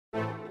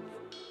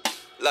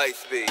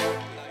Lightspeed,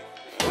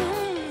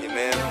 your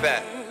man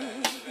Fat,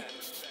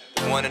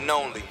 the one and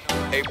only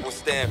April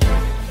Stanford.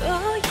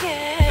 Oh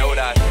yeah. Know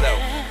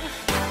thyself,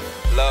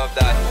 love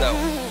thyself,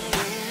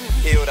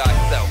 heal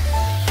thyself.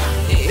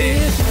 If you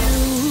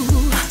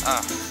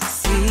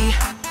see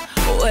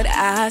what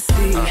I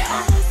see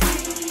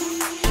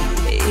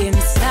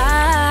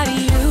inside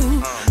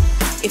you,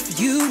 if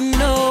you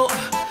know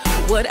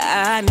what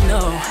I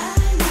know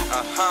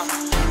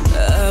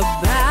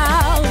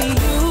about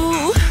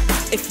you,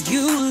 if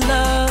you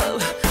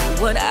love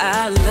what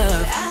I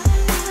love,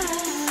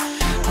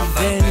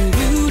 then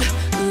you'd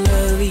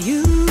love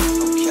you.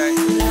 Okay.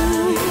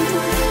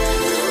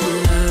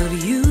 Love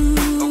you.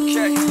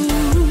 Okay.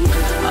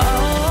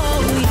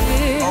 Oh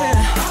yeah.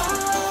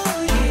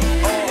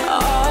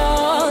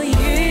 Oh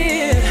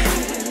yeah.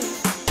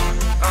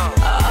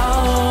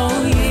 Oh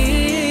yeah.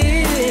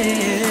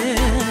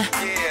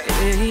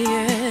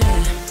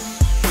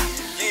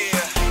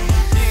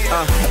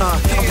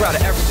 I'm proud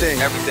of everything.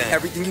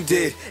 Everything you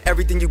did,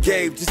 everything you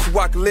gave, just so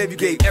I could live, you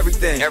gave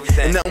everything.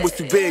 And nothing was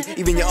too big,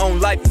 even your own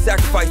life you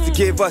sacrificed to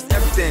give us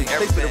everything.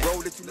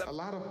 A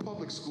lot of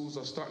public schools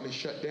are starting to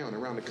shut down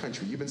around the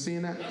country. You been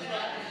seeing that?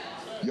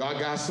 Y'all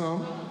got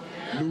some?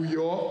 New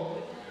York,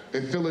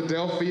 in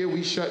Philadelphia,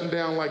 we shutting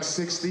down like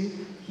 60.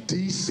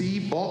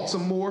 DC,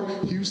 Baltimore,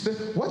 Houston.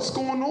 What's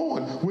going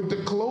on with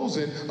the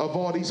closing of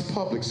all these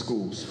public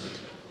schools?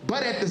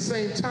 But at the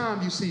same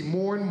time, you see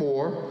more and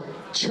more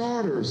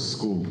charter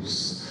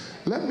schools.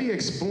 Let me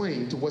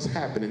explain to what's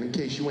happening in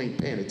case you ain't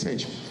paying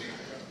attention.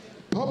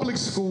 Public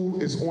school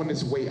is on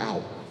its way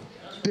out.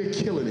 They're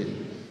killing it.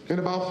 In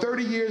about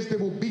 30 years, there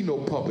will be no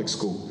public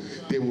school.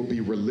 There will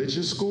be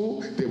religious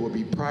school, there will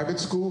be private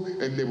school,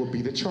 and there will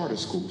be the charter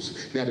schools.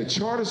 Now, the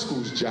charter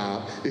school's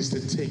job is to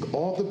take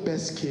all the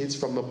best kids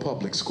from the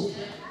public school.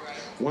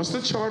 Once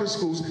the charter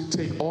schools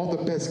take all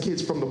the best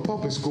kids from the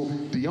public school,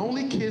 the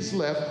only kids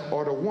left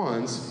are the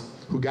ones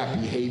who got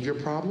behavior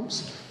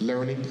problems,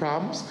 learning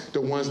problems, the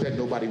ones that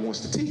nobody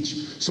wants to teach.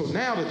 So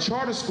now the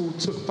charter school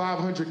took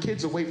 500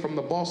 kids away from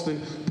the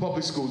Boston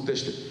Public Schools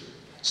District.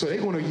 So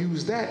they're gonna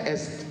use that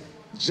as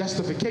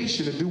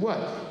justification to do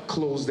what?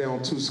 Close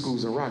down 2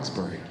 schools in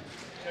Roxbury.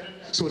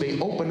 So they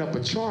open up a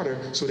charter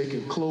so they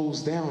can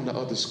close down the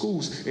other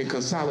schools and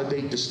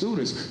consolidate the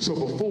students. So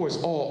before it's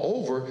all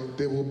over,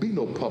 there will be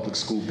no public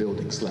school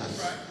buildings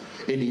left.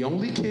 And the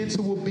only kids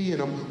who will be in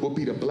them will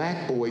be the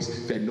black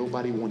boys that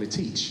nobody want to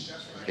teach.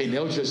 And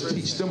they'll just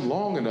teach them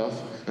long enough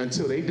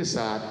until they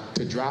decide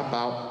to drop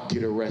out,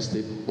 get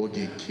arrested, or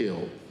get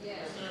killed.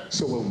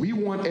 So when we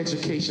want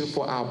education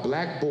for our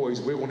black boys,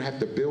 we're going to have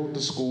to build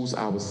the schools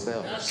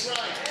ourselves.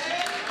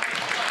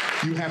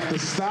 You have to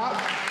stop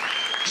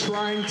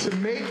trying to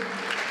make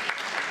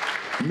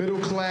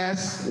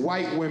middle-class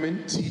white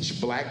women teach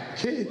black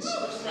kids.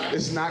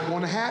 It's not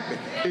going to happen.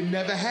 It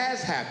never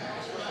has happened.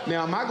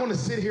 Now, am I going to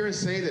sit here and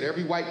say that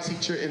every white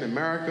teacher in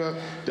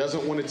America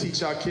doesn't want to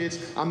teach our kids?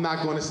 I'm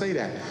not going to say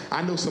that.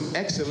 I know some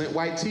excellent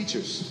white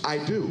teachers. I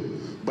do.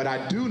 But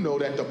I do know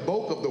that the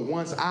bulk of the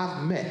ones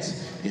I've met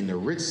in the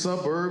rich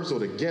suburbs or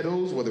the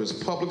ghettos, whether it's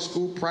public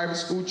school, private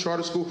school,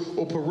 charter school,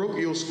 or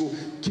parochial school,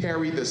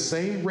 carry the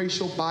same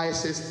racial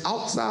biases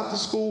outside the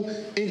school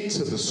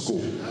into the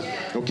school.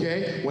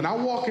 Okay? When I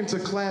walk into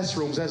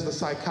classrooms as the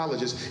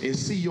psychologist and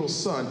see your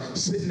son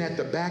sitting at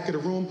the back of the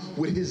room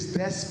with his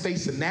desk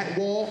facing that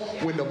wall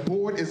when the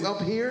board is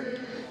up here,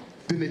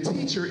 then the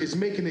teacher is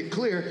making it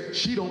clear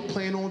she don't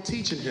plan on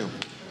teaching him.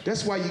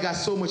 That's why you got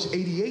so much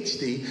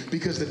ADHD,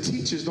 because the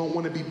teachers don't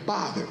want to be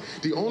bothered.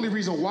 The only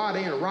reason why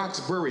they in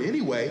Roxbury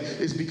anyway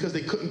is because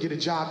they couldn't get a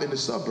job in the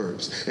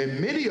suburbs. And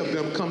many of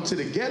them come to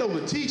the ghetto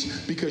to teach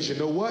because you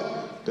know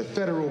what? The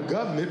federal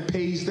government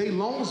pays their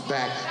loans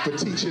back for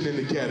teaching in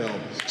the ghetto.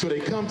 So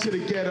they come to the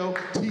ghetto,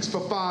 teach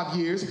for 5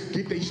 years,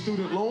 get their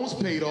student loans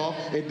paid off,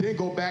 and then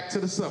go back to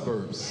the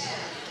suburbs.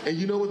 And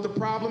you know what the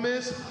problem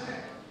is?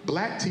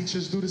 Black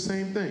teachers do the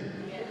same thing.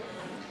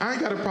 I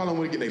ain't got a problem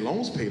with getting their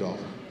loans paid off.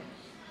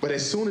 But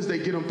as soon as they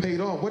get them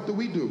paid off, what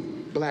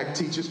do? Black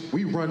teachers,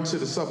 we run to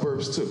the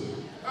suburbs too.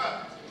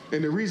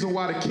 And the reason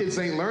why the kids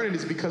ain't learning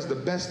is because the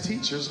best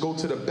teachers go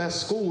to the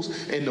best schools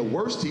and the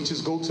worst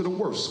teachers go to the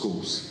worst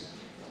schools.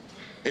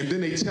 And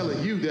then they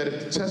telling you that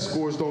if the test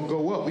scores don't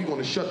go up, we're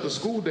gonna shut the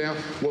school down.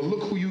 Well,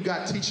 look who you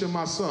got teaching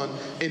my son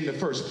in the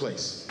first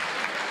place.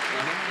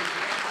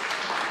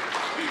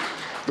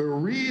 The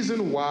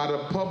reason why the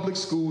public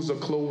schools are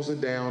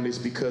closing down is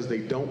because they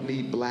don't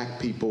need black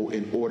people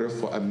in order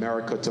for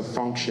America to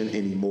function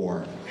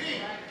anymore.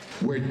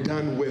 We're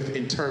done with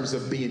in terms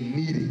of being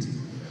needed.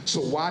 So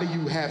why do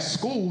you have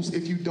schools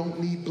if you don't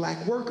need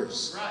black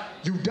workers?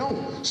 You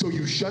don't. So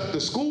you shut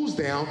the schools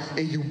down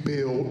and you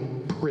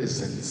build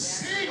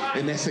prisons.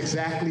 And that's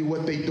exactly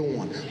what they're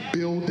doing.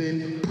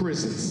 Building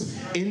prisons.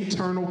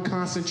 Internal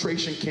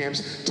concentration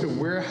camps to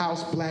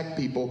warehouse black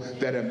people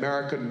that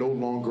America no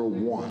longer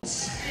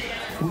wants.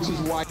 which is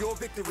why your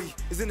victory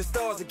is in the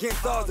stars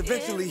against ours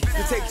eventually.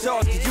 To take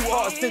charge, cause you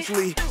are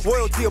essentially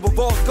royalty above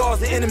all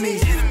scars and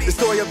enemies. The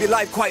story of your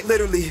life, quite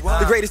literally.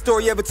 The greatest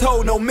story ever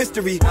told, no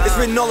mystery. It's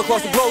written all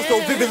across the globe so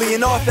vividly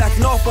in all facts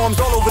and all forms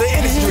all over the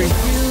industry.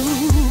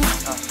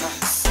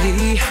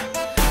 See,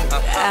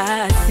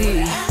 I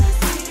see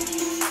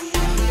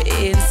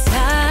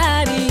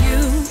inside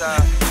you.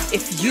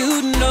 If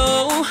you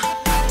know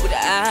what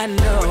I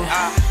know,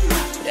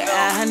 what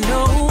I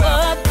know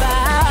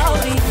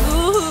about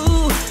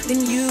you,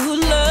 then you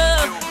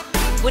love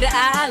what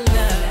I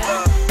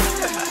love.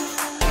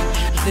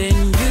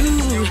 Then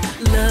you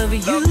love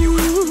you.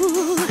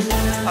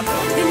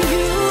 Then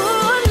you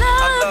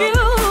love you.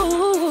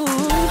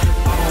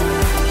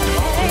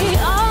 Hey,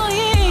 oh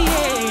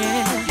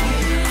yeah.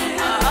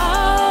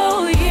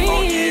 Oh yeah.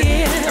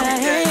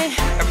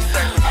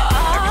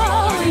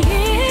 Oh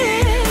yeah.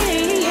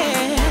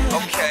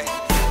 Okay.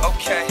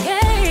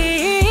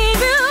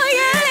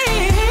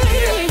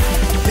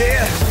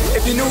 Yeah,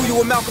 if you knew you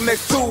were Malcolm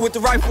X too, with the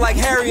rifle like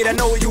Harriet, I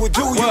know what you would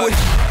do. You would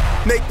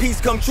make peace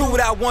come true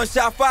without one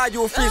shot fired.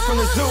 You would freeze from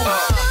the zoo.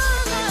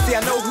 See,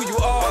 I know who you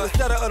are, the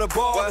setter of the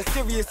ball, the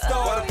serious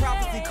star, the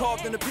prophecy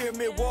carved in the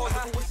pyramid walls, the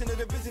fruition of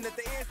the